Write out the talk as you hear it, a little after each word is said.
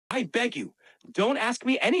I beg you, don't ask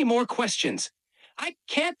me any more questions. I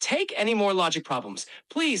can't take any more logic problems.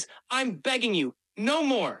 Please, I'm begging you, no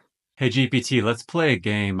more. Hey GPT, let's play a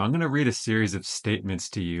game. I'm going to read a series of statements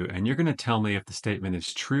to you, and you're going to tell me if the statement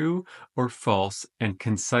is true or false and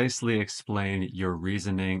concisely explain your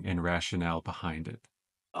reasoning and rationale behind it.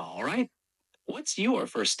 All right. What's your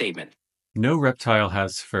first statement? No reptile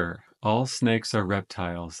has fur. All snakes are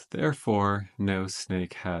reptiles. Therefore, no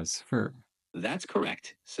snake has fur. That's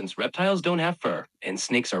correct. Since reptiles don't have fur and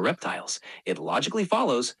snakes are reptiles, it logically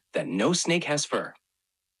follows that no snake has fur.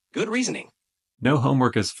 Good reasoning. No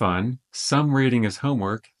homework is fun. Some reading is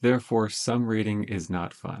homework. Therefore, some reading is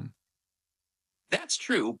not fun. That's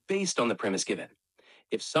true based on the premise given.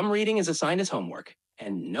 If some reading is assigned as homework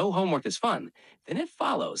and no homework is fun, then it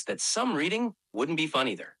follows that some reading wouldn't be fun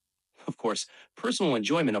either. Of course, personal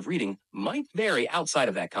enjoyment of reading might vary outside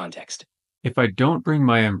of that context. If I don't bring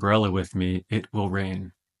my umbrella with me, it will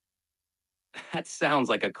rain. That sounds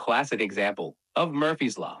like a classic example of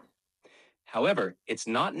Murphy's Law. However, it's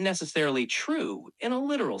not necessarily true in a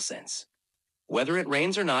literal sense. Whether it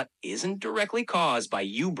rains or not isn't directly caused by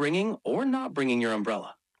you bringing or not bringing your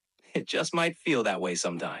umbrella. It just might feel that way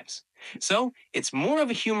sometimes. So, it's more of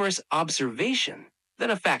a humorous observation than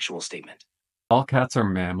a factual statement. All cats are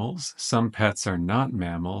mammals. Some pets are not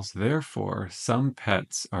mammals. Therefore, some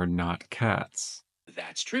pets are not cats.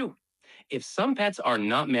 That's true. If some pets are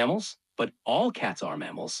not mammals, but all cats are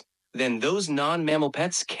mammals, then those non mammal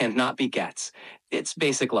pets cannot be cats. It's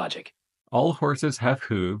basic logic. All horses have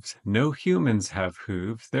hooves. No humans have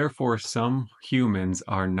hooves. Therefore, some humans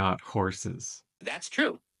are not horses. That's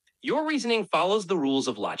true. Your reasoning follows the rules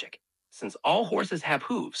of logic. Since all horses have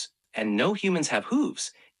hooves and no humans have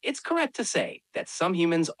hooves, it's correct to say that some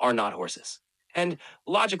humans are not horses. And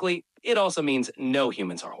logically, it also means no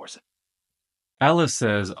humans are horses. Alice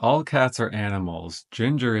says all cats are animals.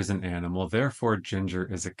 Ginger is an animal. Therefore,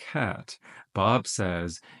 Ginger is a cat. Bob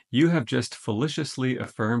says, you have just fallaciously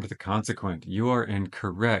affirmed the consequent. You are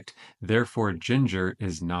incorrect. Therefore, Ginger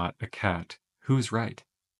is not a cat. Who's right?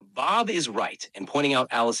 Bob is right in pointing out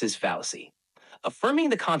Alice's fallacy. Affirming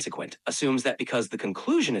the consequent assumes that because the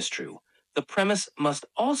conclusion is true, the premise must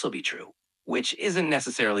also be true, which isn't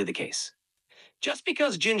necessarily the case. Just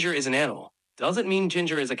because Ginger is an animal doesn't mean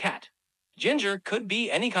Ginger is a cat. Ginger could be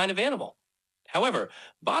any kind of animal. However,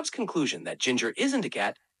 Bob's conclusion that Ginger isn't a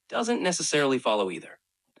cat doesn't necessarily follow either.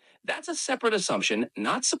 That's a separate assumption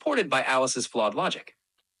not supported by Alice's flawed logic.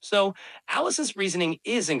 So, Alice's reasoning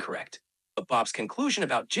is incorrect, but Bob's conclusion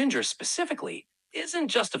about Ginger specifically isn't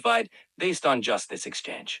justified based on just this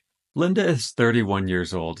exchange. Linda is 31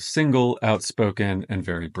 years old, single, outspoken, and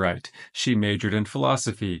very bright. She majored in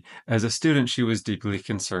philosophy. As a student, she was deeply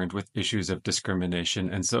concerned with issues of discrimination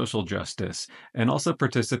and social justice, and also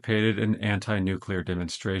participated in anti-nuclear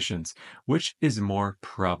demonstrations. Which is more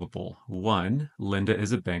probable? 1. Linda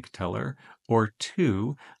is a bank teller, or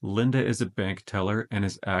 2. Linda is a bank teller and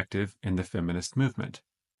is active in the feminist movement.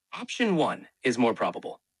 Option 1 is more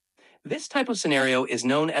probable. This type of scenario is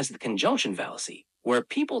known as the conjunction fallacy, where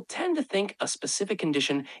people tend to think a specific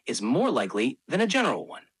condition is more likely than a general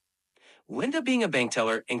one. Linda being a bank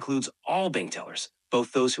teller includes all bank tellers,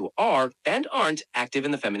 both those who are and aren't active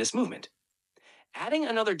in the feminist movement. Adding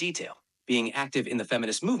another detail, being active in the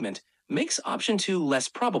feminist movement, makes option 2 less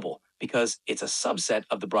probable because it's a subset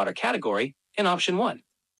of the broader category in option 1.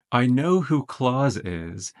 I know who Claus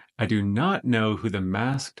is. I do not know who the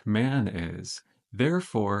masked man is.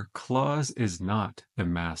 Therefore, Claus is not the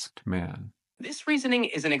masked man. This reasoning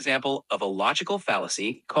is an example of a logical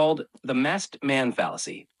fallacy called the masked man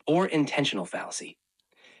fallacy or intentional fallacy.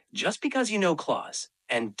 Just because you know Claus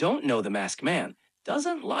and don't know the masked man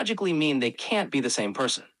doesn't logically mean they can't be the same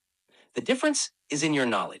person. The difference is in your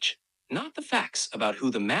knowledge, not the facts about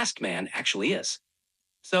who the masked man actually is.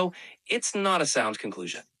 So, it's not a sound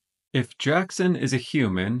conclusion. If Jackson is a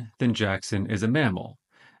human, then Jackson is a mammal.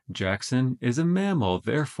 Jackson is a mammal,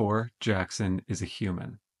 therefore Jackson is a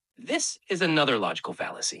human. This is another logical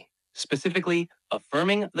fallacy, specifically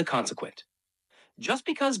affirming the consequent. Just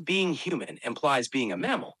because being human implies being a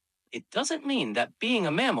mammal, it doesn't mean that being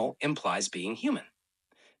a mammal implies being human.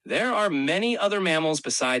 There are many other mammals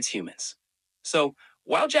besides humans. So,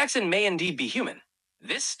 while Jackson may indeed be human,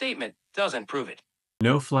 this statement doesn't prove it.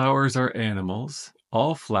 No flowers are animals.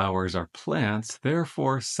 All flowers are plants,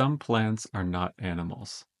 therefore some plants are not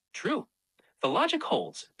animals. True. The logic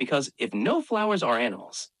holds because if no flowers are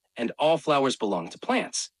animals and all flowers belong to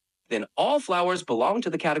plants, then all flowers belong to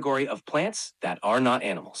the category of plants that are not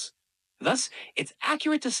animals. Thus, it's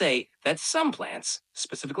accurate to say that some plants,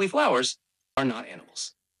 specifically flowers, are not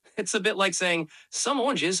animals. It's a bit like saying some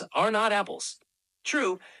oranges are not apples.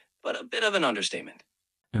 True, but a bit of an understatement.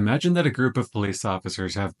 Imagine that a group of police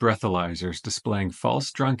officers have breathalyzers displaying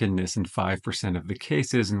false drunkenness in 5% of the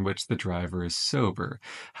cases in which the driver is sober.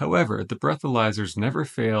 However, the breathalyzers never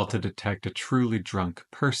fail to detect a truly drunk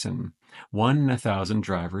person. 1 in 1,000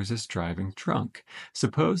 drivers is driving drunk.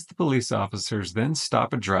 Suppose the police officers then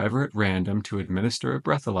stop a driver at random to administer a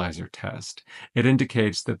breathalyzer test. It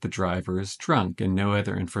indicates that the driver is drunk and no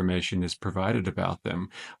other information is provided about them.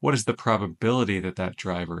 What is the probability that that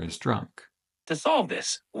driver is drunk? To solve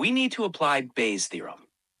this, we need to apply Bayes' theorem.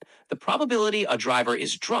 The probability a driver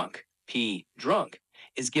is drunk, P drunk,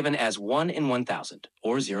 is given as 1 in 1,000,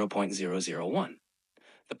 or 0.001.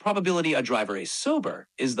 The probability a driver is sober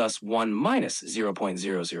is thus 1 minus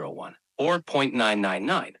 0.001, or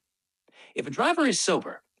 0.999. If a driver is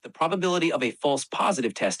sober, the probability of a false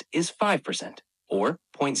positive test is 5%, or zero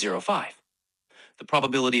point zero 0.05. The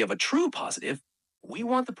probability of a true positive, we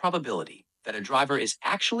want the probability that a driver is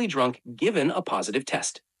actually drunk given a positive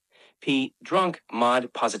test. P drunk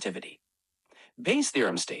mod positivity. Bayes'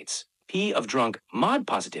 theorem states P of drunk mod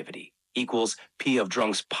positivity equals P of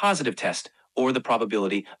drunk's positive test, or the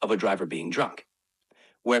probability of a driver being drunk,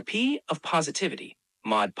 where P of positivity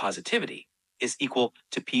mod positivity is equal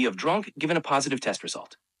to P of drunk given a positive test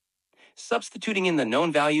result. Substituting in the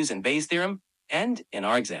known values in Bayes' theorem, and in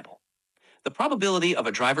our example, the probability of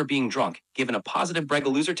a driver being drunk given a positive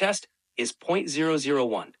Brega-Loser test is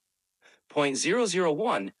 0.001.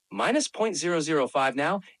 0.001 minus 0.005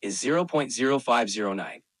 now is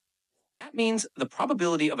 0.0509. That means the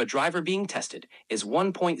probability of a driver being tested is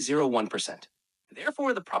 1.01%.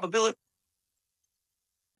 Therefore, the probability.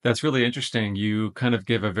 That's really interesting. You kind of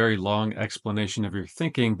give a very long explanation of your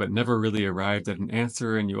thinking, but never really arrived at an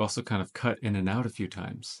answer, and you also kind of cut in and out a few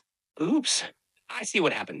times. Oops, I see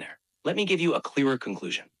what happened there. Let me give you a clearer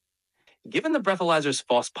conclusion. Given the breathalyzer's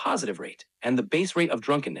false positive rate and the base rate of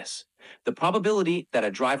drunkenness, the probability that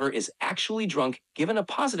a driver is actually drunk given a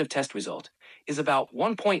positive test result is about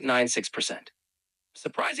 1.96%.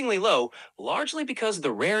 Surprisingly low, largely because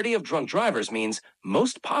the rarity of drunk drivers means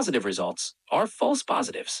most positive results are false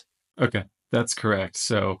positives. Okay, that's correct.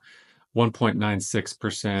 So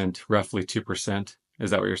 1.96%, roughly 2%.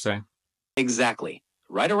 Is that what you're saying? Exactly,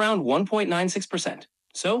 right around 1.96%,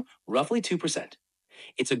 so roughly 2%.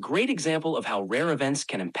 It's a great example of how rare events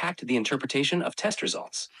can impact the interpretation of test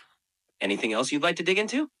results. Anything else you'd like to dig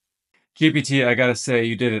into? GPT, I gotta say,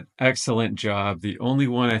 you did an excellent job. The only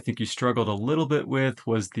one I think you struggled a little bit with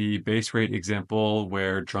was the base rate example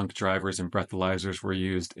where drunk drivers and breathalyzers were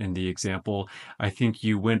used in the example. I think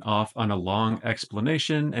you went off on a long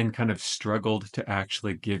explanation and kind of struggled to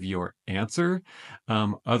actually give your answer.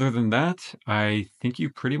 Other than that, I think you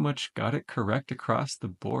pretty much got it correct across the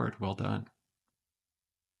board. Well done.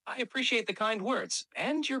 I appreciate the kind words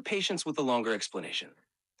and your patience with the longer explanation.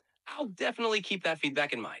 I'll definitely keep that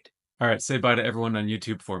feedback in mind. All right, say bye to everyone on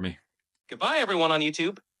YouTube for me. Goodbye, everyone on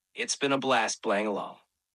YouTube. It's been a blast playing along.